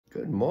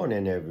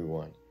morning,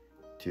 everyone.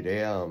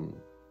 Today, I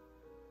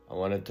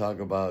want to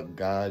talk about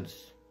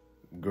God's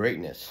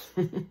greatness.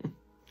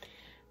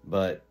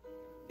 But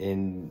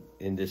in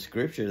the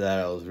scripture that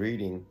I was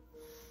reading,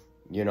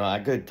 I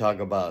could talk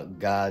about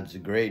God's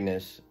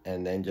greatness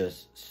and then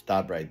just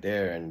stop right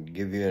there and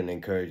give you an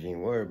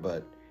encouraging word.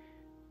 But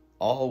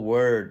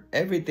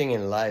everything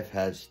in life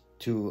has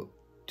two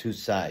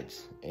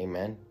sides.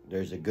 Amen.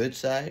 There's a good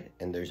side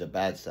and there's a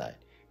bad side.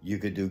 You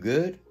could do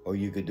good or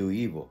you could do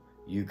evil.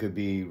 You could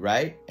be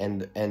right,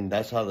 and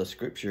that's how the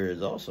scripture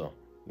is also.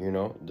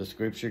 The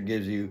scripture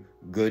gives you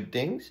good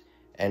things,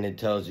 and it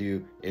tells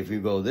you if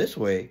you go this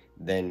way,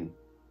 then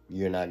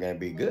you're not going to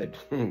be good.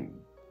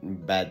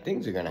 Bad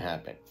things are going to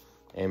happen.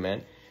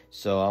 Amen.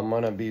 So I'm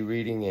going to be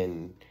reading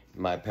in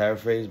my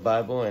paraphrase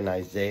Bible in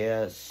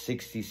Isaiah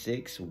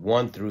 66,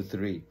 1 through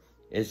 3.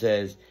 It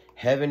says,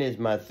 "Heaven is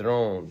my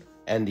throne,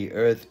 and the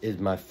earth is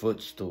my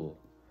footstool.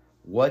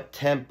 What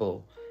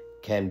temple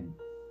can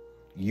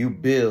you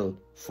build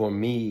for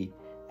me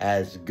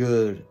as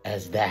good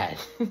as that?"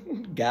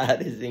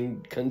 God is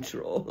in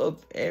control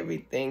of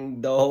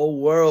everything. The whole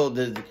world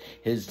is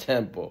his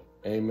temple.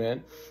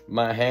 Amen.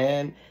 "My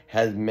hand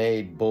has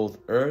made both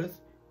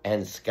earth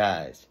and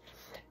skies,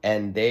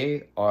 and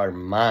they are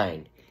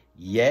mine.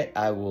 Yet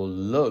I will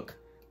look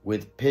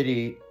with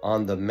pity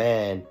on the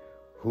man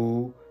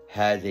who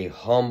has a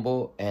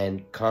humble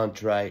and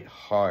contrite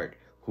heart,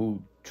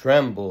 who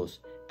trembles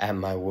at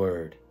my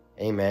word."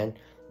 Amen.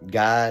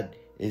 God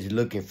is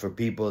looking for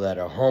people that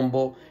are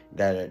humble,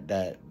 that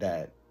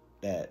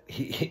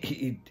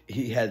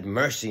he has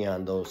mercy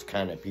on those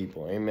kind of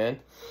people. Amen.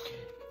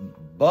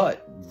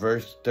 But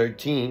verse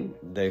 13,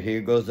 here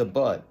goes the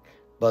but.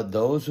 "But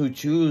those who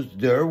choose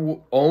their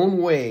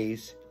own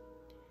ways,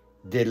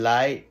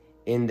 delight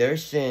in their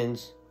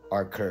sins,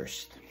 are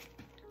cursed."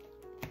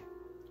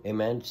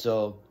 Amen.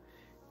 So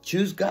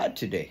choose God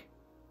today.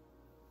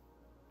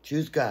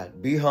 Choose God.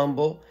 Be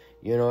humble.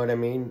 You know what I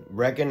mean?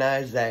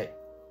 Recognize that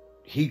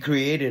he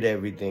created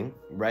everything.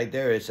 Right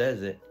there it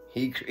says it.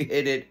 He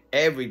created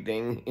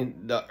everything.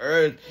 The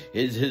earth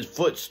is his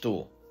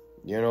footstool.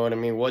 You know what I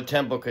mean? What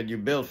temple could you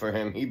build for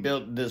him? He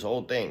built this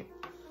whole thing.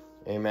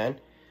 Amen.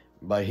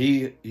 But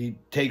he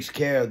takes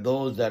care of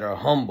those that are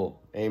humble.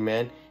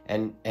 Amen.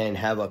 And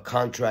have a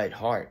contrite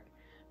heart.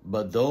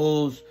 But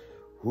those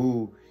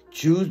who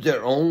choose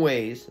their own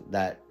ways,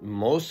 that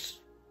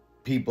most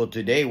people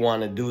today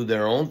want to do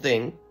their own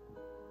thing,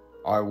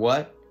 are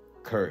what?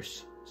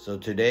 Cursed. So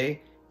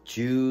today,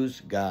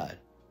 choose God.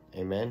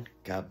 Amen.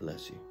 God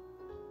bless you.